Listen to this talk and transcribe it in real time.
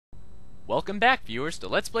Welcome back, viewers, to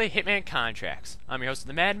Let's Play Hitman Contracts. I'm your host,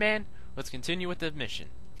 the Madman. Let's continue with the mission.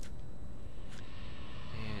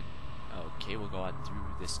 And, okay, we'll go out through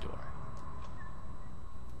this door.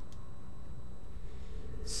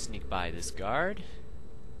 Sneak by this guard.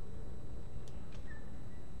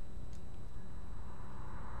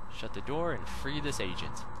 Shut the door and free this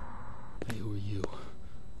agent. Hey, who are you?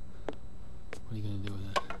 What are you gonna do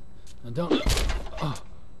with that? Now don't... Oh.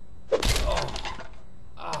 Oh.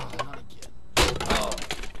 Oh, not again. Oh.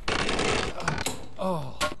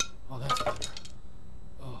 Oh. Oh, that's better.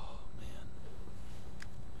 Oh, man.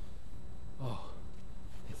 Oh.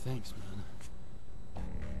 Hey, thanks, man.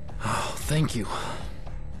 Oh, thank you.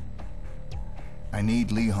 I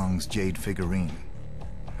need Li Hong's jade figurine.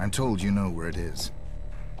 I'm told you know where it is.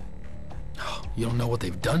 Oh, you don't know what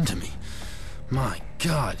they've done to me. My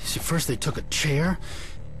God. See, first they took a chair.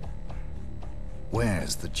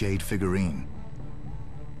 Where's the jade figurine?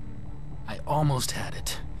 I almost had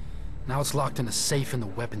it. Now it's locked in a safe in the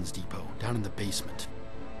weapons depot, down in the basement.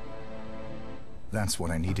 That's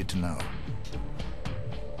what I needed to know.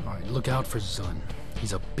 Alright, look out for Zun.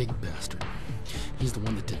 He's a big bastard. He's the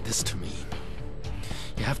one that did this to me.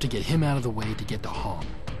 You have to get him out of the way to get to Hong.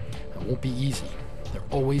 It won't be easy. They're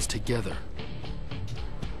always together.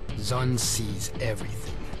 Zun sees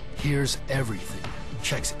everything, hears everything,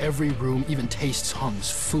 checks every room, even tastes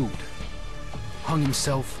Hung's food. Hung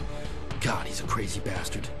himself, God, he's a crazy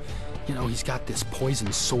bastard. You know, he's got this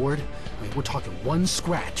poison sword. I mean, we're talking one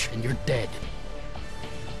scratch and you're dead.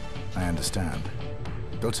 I understand.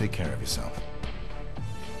 Go take care of yourself.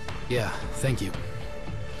 Yeah, thank you.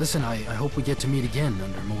 Listen, I hope we get to meet again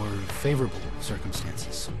under more favorable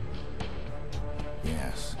circumstances.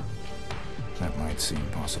 Yes. That might seem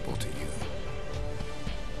possible to you.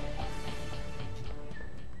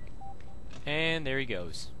 And there he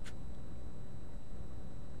goes.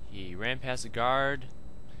 He ran past the guard,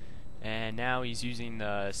 and now he's using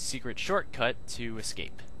the secret shortcut to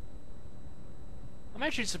escape. I'm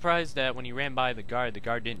actually surprised that when he ran by the guard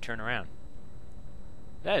didn't turn around.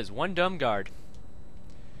 That is one dumb guard.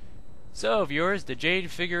 So, viewers, the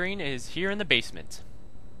jade figurine is here in the basement.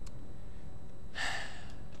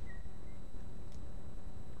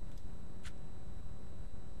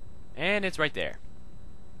 And it's right there.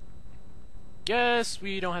 Guess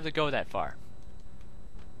we don't have to go that far.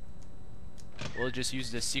 We'll just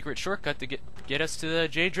use this secret shortcut to get us to the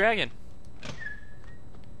Jade Dragon.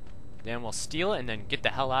 Then we'll steal it and then get the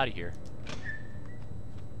hell out of here.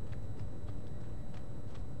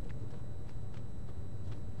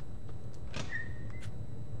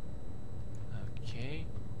 Okay,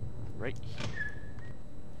 right here.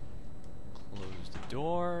 Close the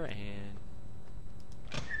door and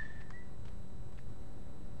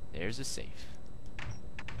there's a safe.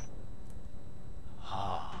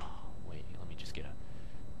 Ah, wait, let me just get a...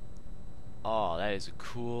 Oh, that is a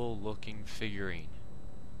cool looking figurine.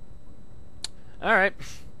 Alright.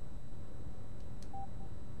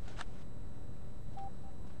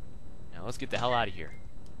 Now let's get the hell out of here.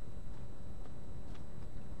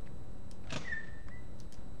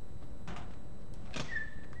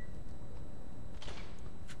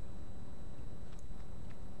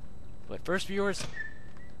 But first, viewers,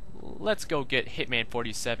 let's go get Hitman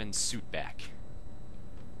 47's suit back.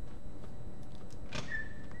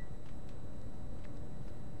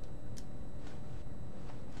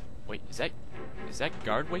 Wait, is that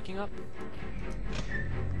guard waking up?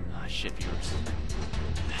 Ah, shit, viewers.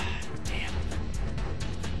 Damn.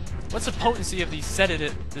 What's the potency of the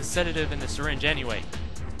sedative in the syringe anyway?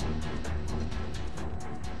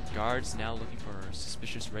 Guards now looking for a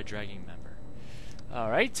suspicious Red Dragon member.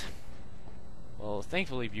 Alright. Well,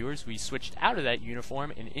 thankfully, viewers, we switched out of that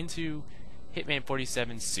uniform and into Hitman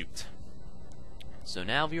 47's suit. So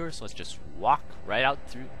now, viewers, let's just walk right out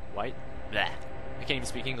through... Blah. I can't even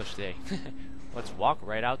speak English today. Let's walk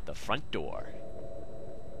right out the front door.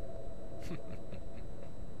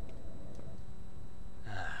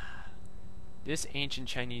 This ancient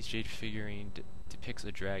Chinese jade figurine depicts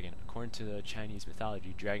a dragon. According to the Chinese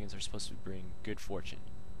mythology, dragons are supposed to bring good fortune.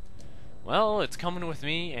 Well, it's coming with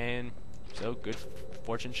me, and so good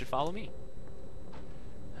fortune should follow me.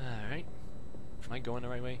 Alright. Am I going the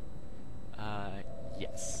right way?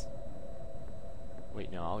 Yes. Wait,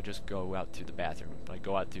 no, I'll just go out through the bathroom. If I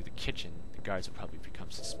go out through the kitchen, the guards will probably become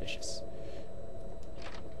suspicious.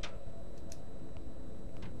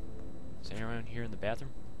 Is anyone around here in the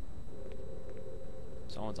bathroom?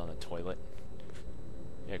 Someone's on the toilet.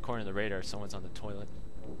 Yeah, according to the radar, someone's on the toilet.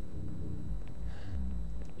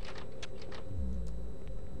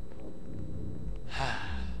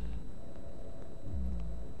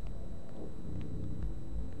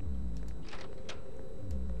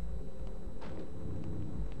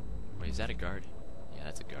 Wait, is that a guard? Yeah,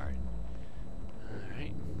 that's a guard.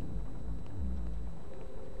 Alright.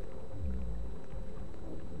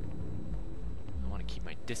 I want to keep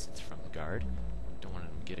my distance from the guard. Don't want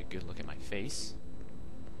him to get a good look at my face.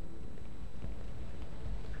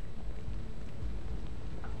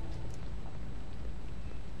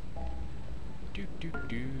 Do do do.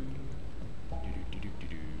 Do do do do do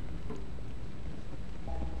do.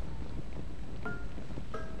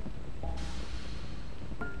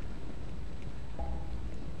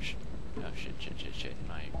 Oh shit.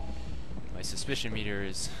 My suspicion meter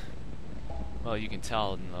is, well, you can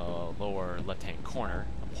tell in the lower left-hand corner.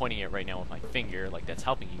 I'm pointing it right now with my finger, like that's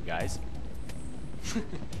helping you guys.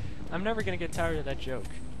 I'm never gonna get tired of that joke.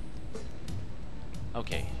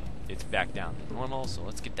 Okay, it's back down to normal, so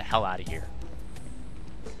let's get the hell out of here.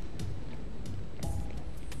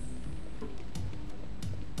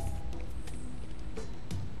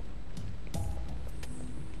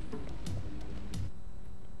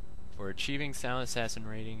 For achieving Silent Assassin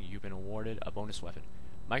rating, you've been awarded a bonus weapon.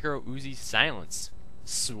 Micro Uzi Silence.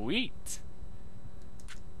 Sweet!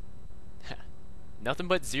 Nothing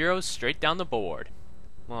but zeros straight down the board.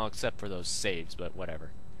 Well, except for those saves, but whatever.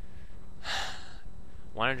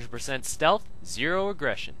 100% stealth, 0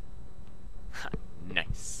 aggression.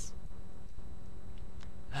 Nice.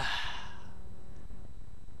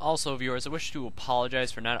 Also, viewers, I wish to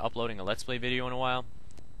apologize for not uploading a Let's Play video in a while.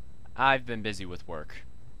 I've been busy with work.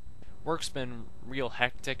 Work's been real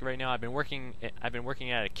hectic right now. I've been working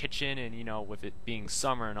at a kitchen, and you know, with it being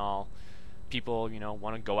summer and all, people, you know,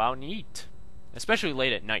 want to go out and eat. Especially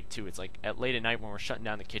late at night too. It's like late at night when we're shutting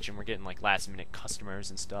down the kitchen, we're getting like last minute customers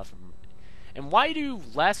and stuff. And why do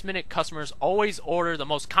last minute customers always order the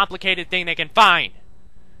most complicated thing they can find?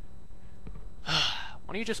 Why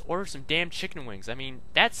don't you just order some damn chicken wings? I mean,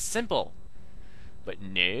 that's simple. But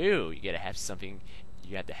no, you gotta have something.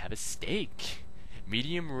 You have to have a steak.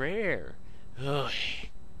 Medium rare. Oh,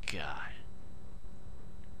 God.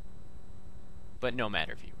 But no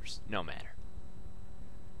matter, viewers. No matter.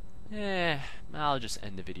 I'll just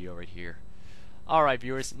end the video right here. Alright,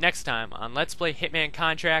 viewers. Next time on Let's Play Hitman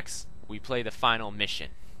Contracts, we play the final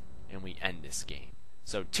mission. And we end this game.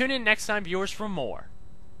 So tune in next time, viewers, for more.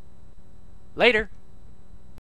 Later.